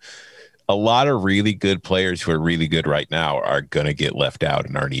behind them. A lot of really good players who are really good right now are going to get left out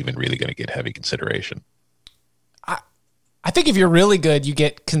and aren't even really going to get heavy consideration. I think if you're really good, you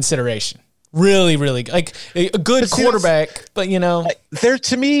get consideration. Really, really good. Like a good quarterback, but there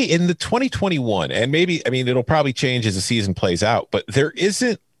to me in the 2021, and maybe, it'll probably change as the season plays out, but there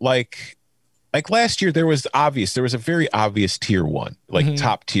isn't like last year, there was a very obvious tier 1, like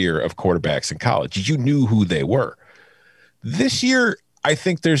top tier of quarterbacks in college. You knew who they were. This year, I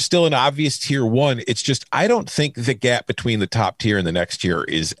think there's still an obvious tier 1. It's just, I don't think the gap between the top tier and the next tier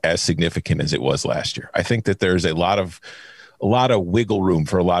is as significant as it was last year. I think that there's a lot of wiggle room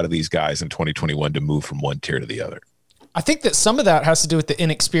for a lot of these guys in 2021 to move from one tier to the other. I think that some of that has to do with the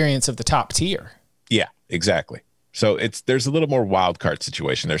inexperience of the top tier. Yeah, exactly. So there's a little more wild card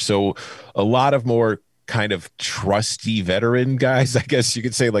situation there. So a lot of more kind of trusty veteran guys, I guess you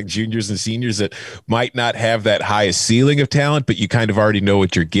could say, like juniors and seniors that might not have that highest ceiling of talent, but you kind of already know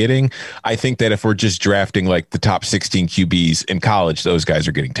what you're getting. I think that if we're just drafting like the top 16 QBs in college, those guys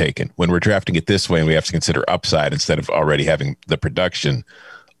are getting taken. When we're drafting it this way and we have to consider upside instead of already having the production,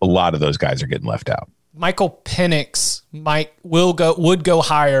 a lot of those guys are getting left out. Michael Penix would go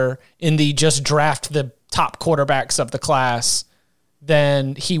higher in the just draft the top quarterbacks of the class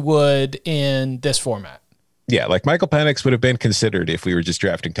than he would in this format. Yeah, like Michael Penix would have been considered if we were just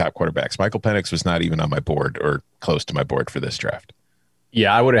drafting top quarterbacks. Michael Penix was not even on my board or close to my board for this draft.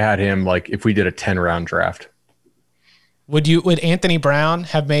 Yeah, I would have had him like if we did a 10-round draft. Would Anthony Brown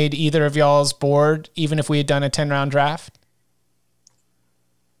have made either of y'all's board even if we had done a 10-round draft?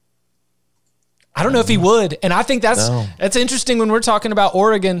 I don't know if he would. And I think that's interesting when we're talking about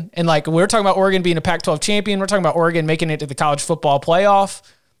Oregon, and like we're talking about Oregon being a Pac-12 champion. We're talking about Oregon making it to the college football playoff.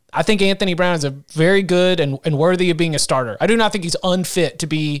 I think Anthony Brown is a very good and worthy of being a starter. I do not think he's unfit to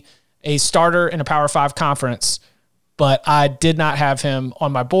be a starter in a Power 5 conference, but I did not have him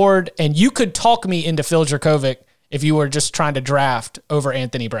on my board. And you could talk me into Phil Jurkovec if you were just trying to draft over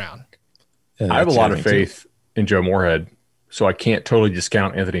Anthony Brown. I have a lot of faith in Joe Moorhead, so I can't totally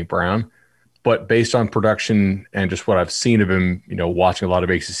discount Anthony Brown. But based on production and just what I've seen of him, watching a lot of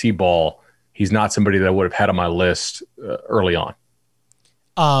ACC ball, he's not somebody that I would have had on my list early on.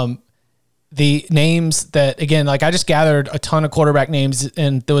 The names that, again, like I just gathered a ton of quarterback names,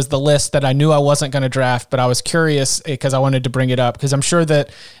 and there was the list that I knew I wasn't going to draft, but I was curious because I wanted to bring it up because I'm sure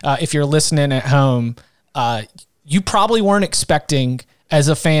that if you're listening at home, you probably weren't expecting as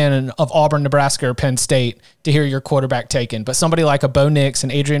a fan of Auburn, Nebraska, or Penn State to hear your quarterback taken. But somebody like a Bo Nix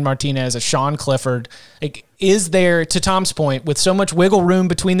and Adrian Martinez, a Sean Clifford, like, is there, to Tom's point, with so much wiggle room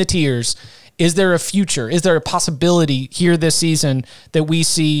between the tiers, is there a future? Is there a possibility here this season that we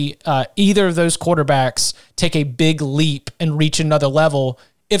see either of those quarterbacks take a big leap and reach another level?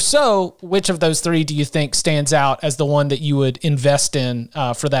 If so, which of those three do you think stands out as the one that you would invest in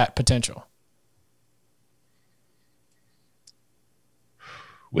for that potential?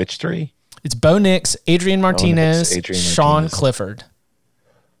 Which three? It's Bo Nix, Adrian Martinez, Sean Clifford.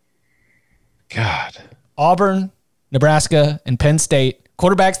 God. Auburn, Nebraska, and Penn State.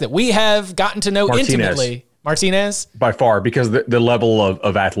 Quarterbacks that we have gotten to know intimately. Martinez? By far, because the level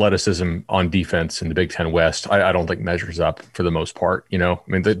of athleticism on defense in the Big Ten West, I don't think measures up for the most part. I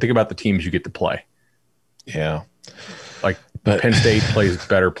mean, think about the teams you get to play. Yeah. But Penn State plays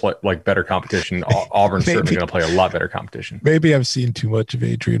better competition. Auburn's certainly going to play a lot better competition. Maybe I've seen too much of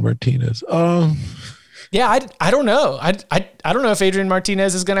Adrian Martinez. Yeah, I don't know. I don't know if Adrian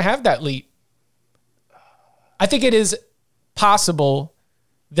Martinez is going to have that leap. I think it is possible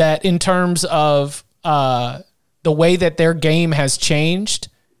that in terms of the way that their game has changed,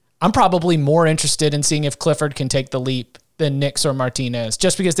 I'm probably more interested in seeing if Clifford can take the leap than Nix or Martinez,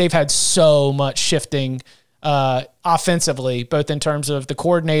 just because they've had so much shifting offensively, both in terms of the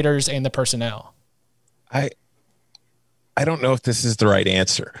coordinators and the personnel. I don't know if this is the right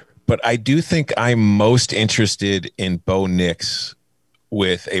answer, but I do think I'm most interested in Bo Nix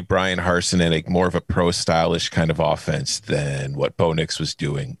with a Brian Harsin and more of a pro-stylish kind of offense than what Bo Nix was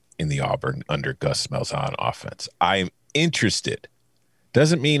doing in the Auburn under Gus Malzahn offense. I'm interested.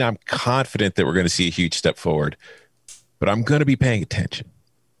 Doesn't mean I'm confident that we're going to see a huge step forward, but I'm going to be paying attention.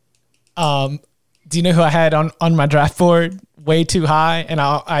 Do you know who I had on my draft board way too high? And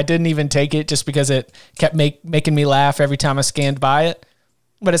I didn't even take it just because it kept making me laugh every time I scanned by it.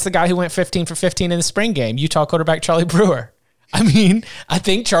 But it's the guy who went 15 for 15 in the spring game, Utah quarterback Charlie Brewer. I mean, I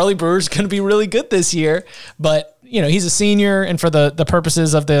think Charlie Brewer's going to be really good this year, but he's a senior, and for the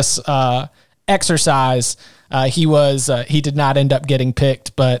purposes of this exercise, he did not end up getting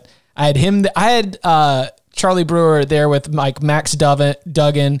picked. But I had him. I had Charlie Brewer there with Max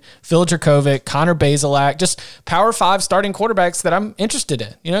Duggan, Phil Jurkovec, Connor Bazelak, just Power 5 starting quarterbacks that I'm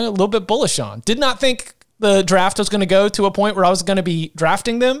interested in, a little bit bullish on. Did not think the draft was going to go to a point where I was going to be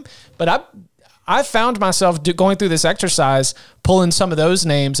drafting them, but I found myself going through this exercise, pulling some of those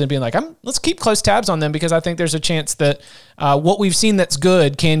names and being like, let's keep close tabs on them because I think there's a chance that what we've seen that's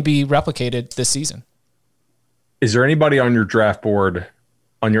good can be replicated this season. Is there anybody on your draft board,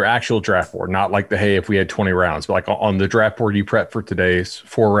 on your actual draft board, not like if we had 20 rounds, but like on the draft board you prep for today's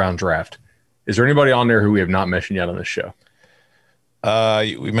 4-round draft, is there anybody on there who we have not mentioned yet on this show?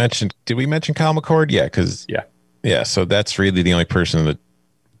 Did we mention Kyle McCord? Yeah. So that's really the only person that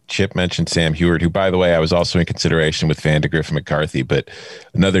Chip mentioned. Sam Heward, who, by the way, I was also in consideration with Vandegrift and McCarthy, but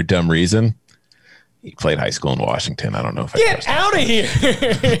another dumb reason. He played high school in Washington. I don't know if get out of here.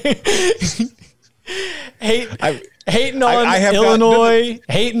 Hating on Illinois,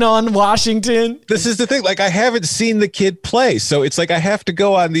 hating on Washington. This is the thing. Like, I haven't seen the kid play. So it's like I have to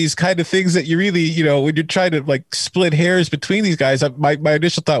go on these kind of things that you really, when you're trying to like split hairs between these guys. My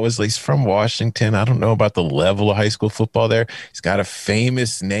initial thought was, he's from Washington. I don't know about the level of high school football there. He's got a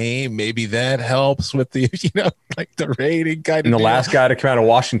famous name. Maybe that helps with the, like the rating kind of. And the last guy to come out of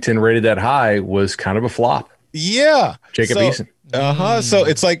Washington rated that high was kind of a flop. Yeah. Jacob Eason. So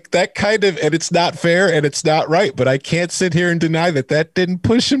it's like that kind of, and it's not fair and it's not right, but I can't sit here and deny that didn't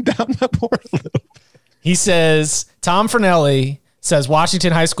push him down the board a little bit. He says, Tom Fornelli says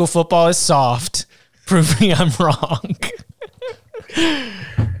Washington high school football is soft, proving I'm wrong.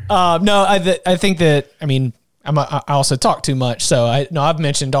 No, I think that, I also talk too much. So I've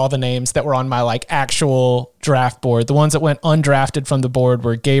mentioned all the names that were on my like actual draft board. The ones that went undrafted from the board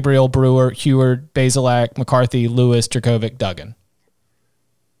were Gabriel, Brewer, Heward, Basilak, McCarthy, Lewis, Dracovic, Duggan.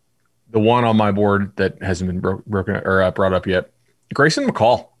 The one on my board that hasn't been brought up yet, Grayson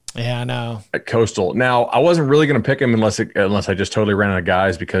McCall. Yeah, I know. At Coastal. Now, I wasn't really going to pick him unless I just totally ran out of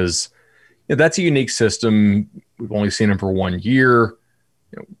guys, because that's a unique system. We've only seen him for 1 year.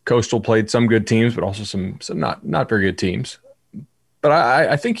 Coastal played some good teams, but also some not very good teams. But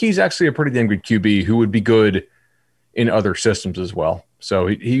I think he's actually a pretty damn good QB who would be good in other systems as well. So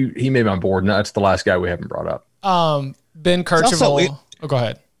he may be on board, and that's the last guy we haven't brought up. Ben Kercheval. Go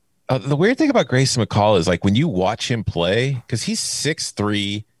ahead. The weird thing about Grayson McCall is, like, when you watch him play, because he's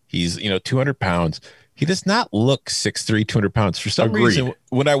 6'3", he's 200 pounds. He does not look 6'3", 200 pounds. For some reason,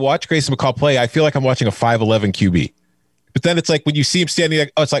 when I watch Grayson McCall play, I feel like I'm watching a 5'11" QB. But then it's like when you see him standing there,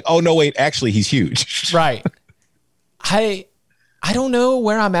 it's like, oh no, wait, actually he's huge. Right. I don't know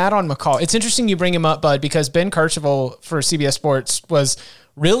where I'm at on McCall. It's interesting you bring him up, Bud, because Ben Kercheval for CBS Sports was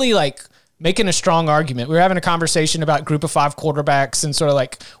really like making a strong argument. We were having a conversation about group of 5 quarterbacks and sort of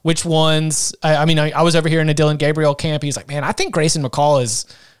like which ones. I was over here in a Dylan Gabriel camp. He's like, man, I think Grayson McCall is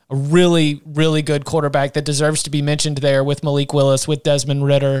a really, really good quarterback that deserves to be mentioned there with Malik Willis, with Desmond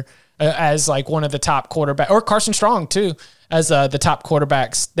Ridder as like one of the top quarterbacks, or Carson Strong too, as the top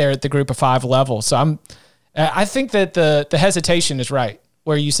quarterbacks there at the group of 5 level. So I think that the hesitation is right,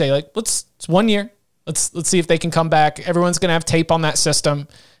 where you say like, it's 1 year. Let's see if they can come back. Everyone's going to have tape on that system,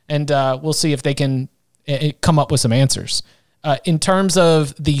 and we'll see if they can come up with some answers. In terms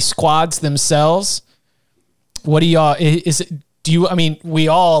of the squads themselves, what do y'all, we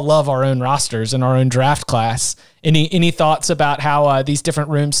all love our own rosters and our own draft class. Any thoughts about how these different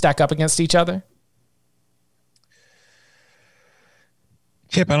rooms stack up against each other?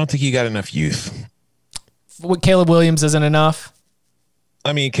 Chip, I don't think you got enough youth. What, Caleb Williams isn't enough?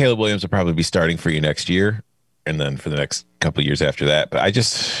 Caleb Williams will probably be starting for you next year, and then for the next couple of years after that. But I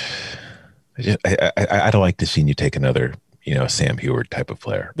don't like to see you take another, Sam Heward type of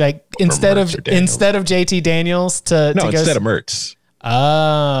player. Like instead of JT Daniels instead of Mertz.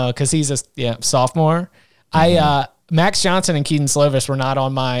 Oh, because he's a sophomore. Mm-hmm. Max Johnson and Keaton Slovis were not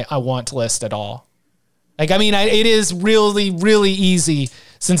on my I want list at all. It is really, really easy,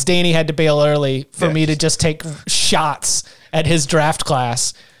 since Danny had to bail early, for me to just take shots at his draft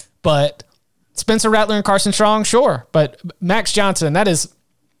class. But Spencer Rattler and Carson Strong, sure. But Max Johnson, that's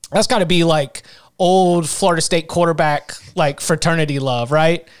got to be like old Florida State quarterback, like fraternity love,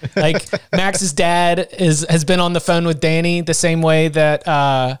 right? Like Max's dad has been on the phone with Danny the same way that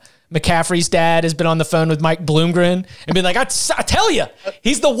McCaffrey's dad has been on the phone with Mike Bloomgren and been like, I tell you,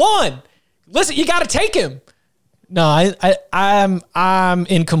 he's the one. Listen, you got to take him. No, I'm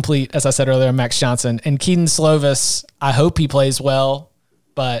incomplete, as I said earlier, Max Johnson. And Keaton Slovis, I hope he plays well,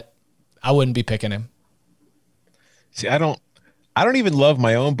 but I wouldn't be picking him. See, I don't even love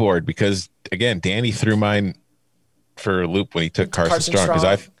my own board, because again, Danny threw mine for a loop when he took Carson Strong,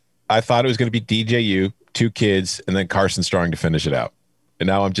 because I thought it was going to be DJU, 2 kids, and then Carson Strong to finish it out. And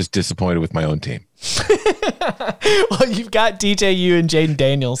now I'm just disappointed with my own team. Well, you've got DJU and Jaden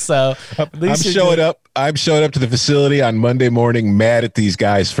Daniels, so I'm showing up. I'm showing up to the facility on Monday morning, mad at these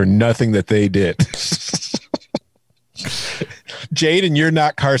guys for nothing that they did. Jaden, you're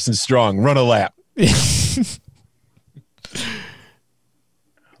not Carson Strong. Run a lap. Oh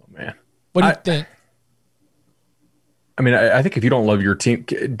man, what do you think? I think if you don't love your team,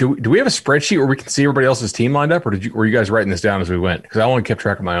 do we have a spreadsheet where we can see everybody else's team lined up, or were you guys writing this down as we went? Because I only kept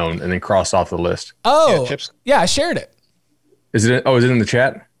track of my own and then crossed off the list. Oh, yeah, I shared it. Is it in the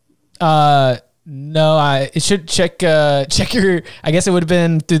chat? No, it should check your, I guess it would have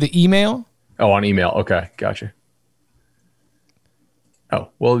been through the email. Oh, on email. Okay, gotcha. Oh,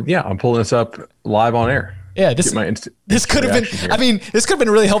 well, yeah, I'm pulling this up live on air. Yeah, this could have been. Here. I mean, this could have been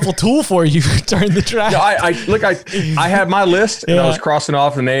a really helpful tool for you during the draft. Yeah, I had my list and I was crossing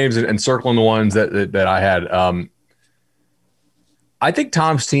off the names and circling the ones that I had. I think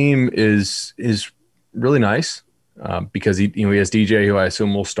Tom's team is really nice because he has DJ, who I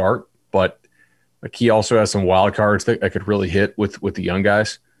assume will start, but like he also has some wild cards that could really hit with the young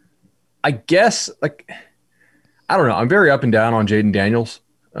guys. I guess I don't know. I'm very up and down on Jaden Daniels.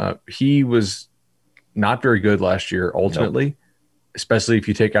 He was not very good last year, ultimately, especially if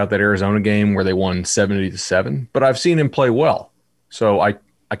you take out that Arizona game where they won 70-7. But I've seen him play well, so I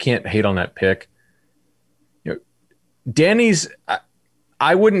can't hate on that pick. Danny's.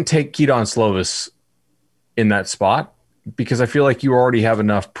 I wouldn't take Keaton Slovis in that spot because I feel like you already have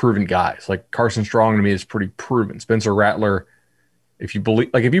enough proven guys. Like Carson Strong to me is pretty proven. Spencer Rattler, if you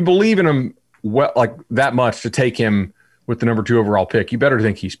believe in him that much to take him with the number 2 overall pick, you better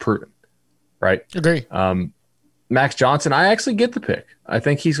think he's proven. Right. Agree. Max Johnson, I actually get the pick. I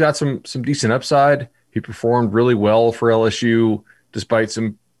think he's got some decent upside. He performed really well for LSU despite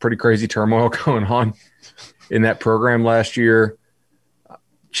some pretty crazy turmoil going on in that program last year.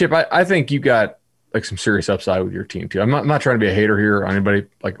 Chip, I think you got like some serious upside with your team too. I'm not trying to be a hater here on anybody,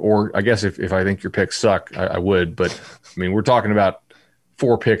 or I guess if I think your picks suck, I would. But I mean, we're talking about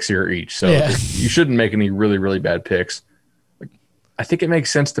 4 picks here each, so you shouldn't make any really, really bad picks. I think it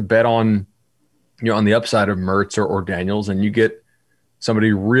makes sense to bet on on the upside of Mertz or Daniels, and you get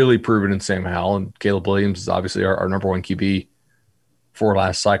somebody really proven in Sam Howell, and Caleb Williams is obviously our number 1 QB for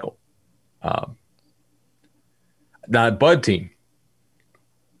last cycle. Now, Bud team,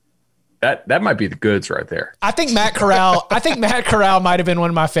 that might be the goods right there. I think Matt Corral. Might have been one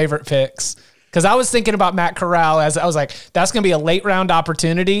of my favorite picks because I was thinking about Matt Corral as I was like, that's going to be a late round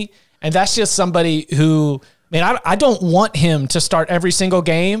opportunity, and that's just somebody who, man, I don't want him to start every single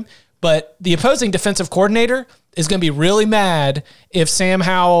game. But the opposing defensive coordinator is going to be really mad if Sam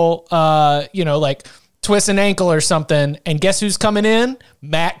Howell, twists an ankle or something. And guess who's coming in?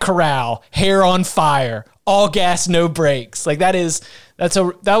 Matt Corral, hair on fire, all gas, no brakes. Like that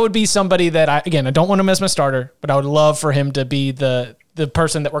would be somebody that I don't want him as my starter, but I would love for him to be the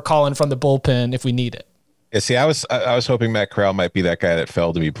person that we're calling from the bullpen if we need it. Yeah, see, I was hoping Matt Corral might be that guy that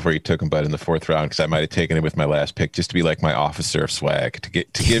fell to me before you took him, but in the 4th round, because I might have taken him with my last pick just to be like my officer of swag,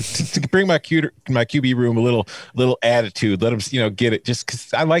 to bring my QB room a little attitude, let him get it, just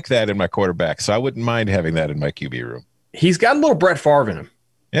because I like that in my quarterback, so I wouldn't mind having that in my QB room. He's got a little Brett Favre in him,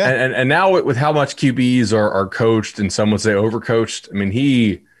 yeah, and now with how much QBs are coached, and some would say overcoached. I mean,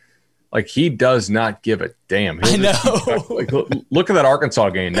 he does not give a damn. I know. Look at that Arkansas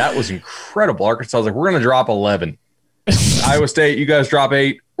game. That was incredible. Arkansas was like, we're going to drop 11. Iowa State, you guys drop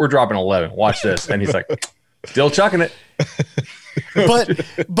 8. We're dropping 11. Watch this. And he's like, still chucking it.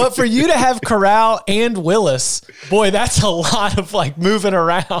 But for you to have Corral and Willis, boy, that's a lot of moving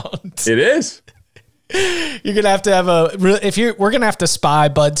around. It is. You're gonna have to we're gonna have to spy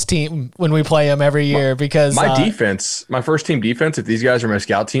Bud's team when we play him every year because my first team defense, if these guys are my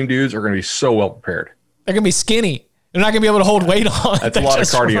scout team dudes, are gonna be so well prepared. They're gonna be skinny. They're not gonna be able to hold weight on. That's a lot of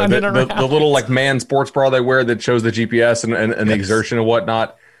cardio. The little man sports bra they wear that shows the GPS and the exertion and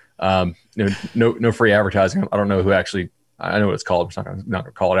whatnot. No free advertising. I don't know who actually. I know what it's called. I'm not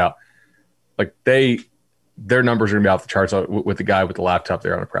gonna call it out. Their numbers are gonna be off the charts with the guy with the laptop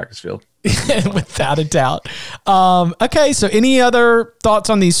there on the practice field. Without a doubt. Okay, so any other thoughts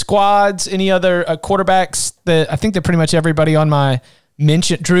on these squads? Any other quarterbacks that I think that pretty much everybody on my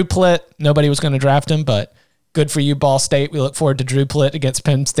mention? Drew Plitt, nobody was going to draft him, but good for you, Ball State. We look forward to Drew Plitt against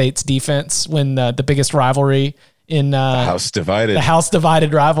Penn State's defense when the biggest rivalry in the house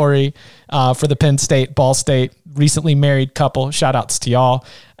divided rivalry for the Penn State Ball State recently married couple. Shout outs to y'all.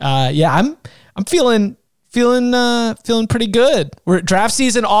 I'm feeling pretty good. We're at draft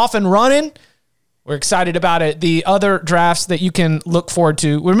season off and running. We're excited about it. The other drafts that you can look forward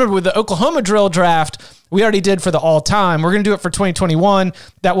to. Remember, with the Oklahoma drill draft, we already did for the all-time. We're going to do it for 2021.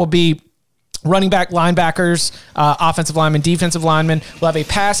 That will be running back, linebackers, offensive linemen, defensive linemen. We'll have a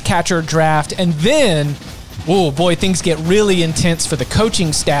pass catcher draft. And then, oh boy, things get really intense for the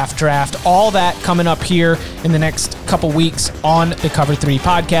coaching staff draft. All that coming up here in the next couple weeks on the Cover 3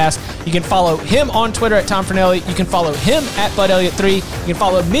 podcast. You can follow him on Twitter at Tom Fornelli. You can follow him at Bud Elliott 3. You can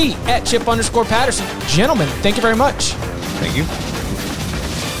follow me at Chip_Patterson. Gentlemen, thank you very much. Thank you.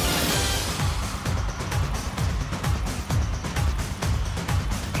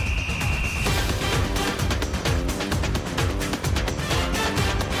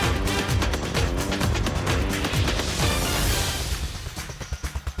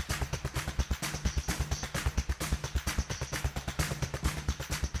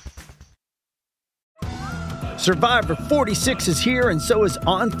 Survivor 46 is here, and so is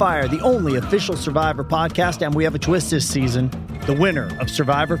On Fire, the only official Survivor podcast, and we have a twist this season. The winner of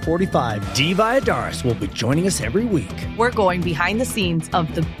Survivor 45, Dee Valladares, will be joining us every week. We're going behind the scenes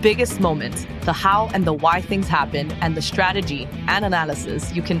of the biggest moments, the how and the why things happen, and the strategy and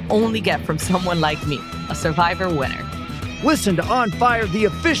analysis you can only get from someone like me, a Survivor winner. Listen to On Fire, the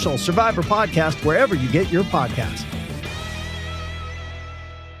official Survivor podcast, wherever you get your podcasts.